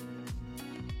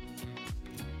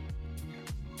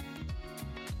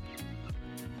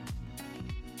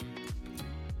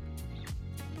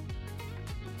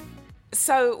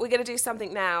 So we're going to do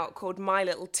something now called My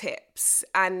Little Tips.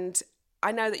 And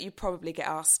I know that you probably get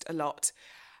asked a lot,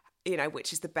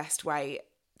 which is the best way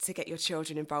to get your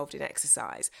children involved in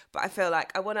exercise. But I feel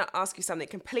like I want to ask you something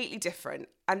completely different.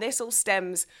 And this all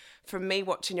stems from me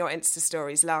watching your Insta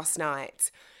stories last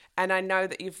night. And I know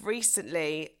that you've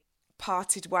recently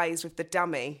parted ways with the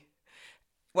dummy.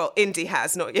 Well, Indy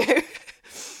has, not you.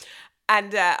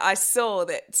 And I saw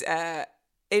that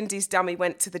Indy's dummy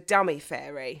went to the dummy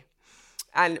fairy.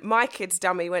 And my kid's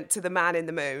dummy went to the man in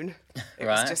the moon.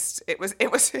 It's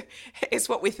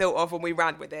what we thought of when we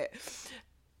ran with it.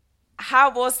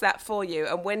 How was that for you?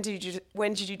 And when did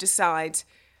you decide,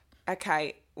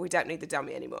 okay, we don't need the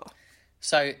dummy anymore?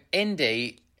 So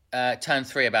Indy turned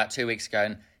 3 about 2 weeks ago,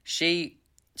 and she,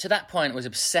 to that point, was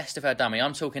obsessed with her dummy.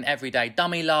 I'm talking every day,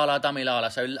 dummy Lala, dummy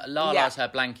Lala. So Lala's her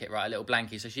blanket, right, a little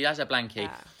blankie. So she has her blankie.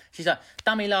 She's like,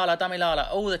 dummy Lala,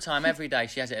 all the time, every day.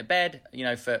 She has it in bed,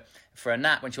 for a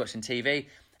nap when she's watching TV.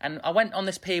 And I went on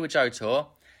this P with Joe tour.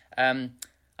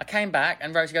 I came back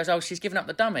and Rosie goes, oh, she's given up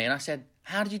the dummy. And I said,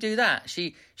 how did you do that?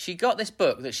 She got this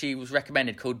book that she was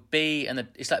recommended called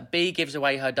it's like B Gives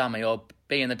Away Her Dummy, or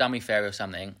B and the Dummy Fairy or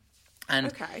something.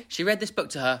 And she read this book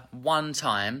to her one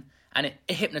time and it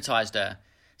hypnotised her.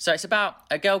 So it's about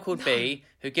a girl called B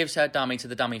who gives her dummy to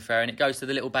the dummy fairy, and it goes to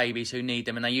the little babies who need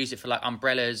them, and they use it for like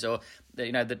umbrellas, or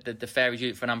the fairies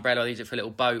use it for an umbrella, or they use it for a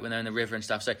little boat when they're in the river and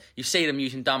stuff. So you see them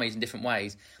using dummies in different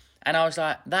ways. And I was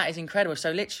like, that is incredible.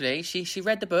 So literally, she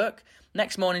read the book.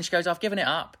 Next morning, she goes, I've given it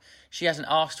up. She hasn't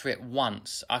asked for it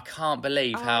once. I can't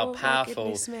believe how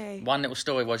powerful one little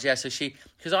story was. Yeah, so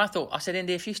because I said,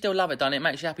 Indy, if you still love it, darling, it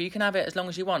makes you happy, you can have it as long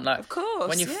as you want. Like, of course,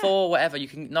 when you're 4, whatever, you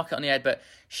can knock it on the head. But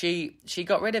she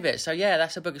got rid of it. So yeah,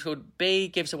 that's a book. It's called B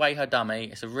Gives Away Her Dummy.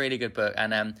 It's a really good book,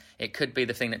 and it could be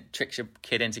the thing that tricks your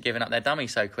kid into giving up their dummy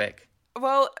so quick.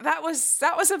 Well, that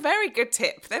was a very good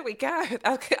tip. There we go.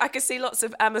 I can see lots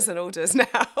of Amazon orders now.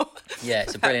 Yeah,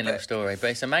 it's a brilliant little story, but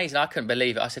it's amazing. I couldn't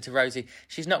believe it. I said to Rosie,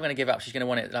 she's not going to give up. She's going to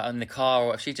want it like, in the car,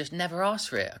 or she just never asked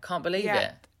for it. I can't believe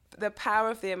it. The power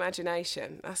of the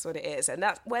imagination, that's what it is. And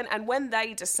that's when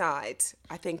they decide,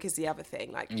 I think, is the other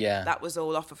thing. Like, that was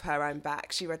all off of her own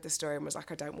back. She read the story and was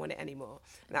like, I don't want it anymore.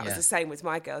 And that was the same with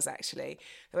my girls, actually.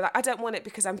 They were like, I don't want it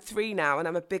because I'm 3 now and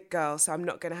I'm a big girl, so I'm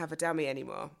not going to have a dummy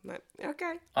anymore. I'm like,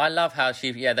 okay. I love how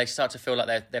they start to feel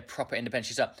like they're proper independent.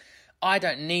 She's like, I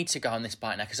don't need to go on this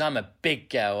bike now because I'm a big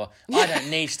girl. I don't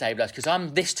need stabilisers because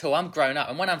I'm this tall. I'm grown up.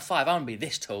 And when I'm 5, I want to be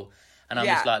this tall. And I'm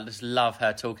just love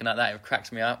her talking like that. It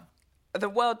cracks me up. The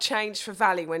world changed for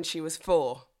Valley when she was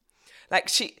 4. Like,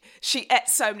 she ate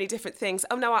so many different things.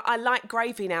 Oh no, I like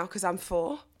gravy now because I'm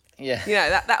 4.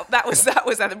 Yeah, that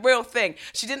was a real thing.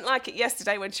 She didn't like it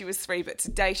yesterday when she was 3, but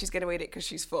today she's going to eat it because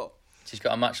she's 4. She's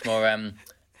got a much more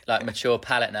mature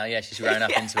palate now. Yeah, she's grown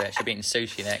up into it. She'll be eating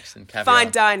sushi next and caviar.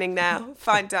 Fine dining now.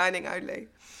 Fine dining only.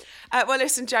 Well,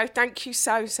 listen, Joe, thank you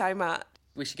so much.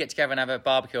 We should get together and have a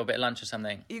barbecue or a bit of lunch or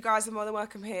something. You guys are more than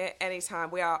welcome here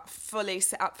anytime. We are fully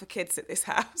set up for kids at this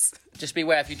house. Just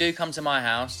beware, if you do come to my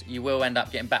house, you will end up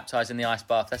getting baptised in the ice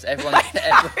bath. That's everyone.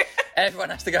 Everyone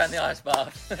has to go in the ice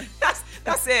bath.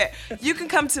 That's it. You can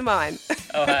come to mine.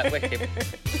 All right, wicked.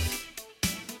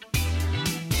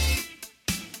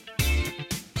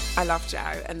 I love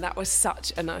Joe, and that was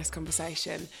such a nice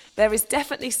conversation. There is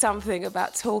definitely something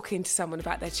about talking to someone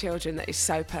about their children that is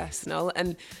so personal,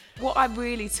 and what I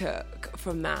really took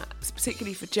from that,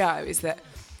 particularly for Joe, is that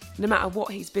no matter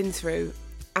what he's been through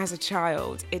as a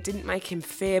child, it didn't make him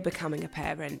fear becoming a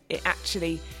parent. It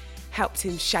actually helped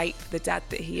him shape the dad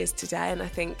that he is today, and I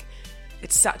think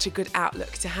it's such a good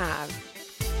outlook to have.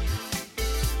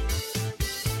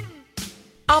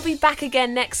 I'll be back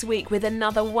again next week with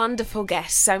another wonderful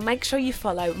guest, so make sure you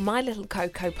follow My Little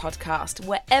Coco podcast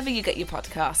wherever you get your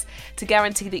podcasts to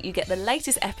guarantee that you get the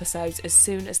latest episodes as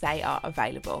soon as they are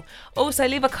available. Also,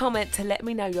 leave a comment to let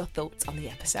me know your thoughts on the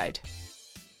episode.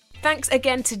 Thanks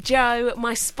again to Joe,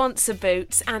 my sponsor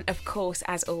Boots, and of course,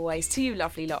 as always, to you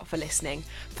lovely lot for listening.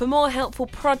 For more helpful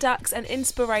products and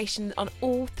inspiration on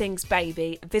all things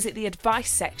baby, visit the advice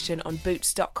section on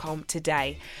boots.com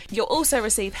today. You'll also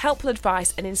receive helpful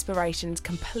advice and inspirations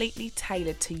completely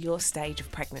tailored to your stage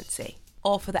of pregnancy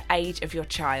or for the age of your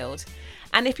child.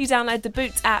 And if you download the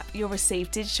Boots app, you'll receive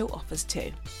digital offers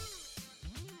too.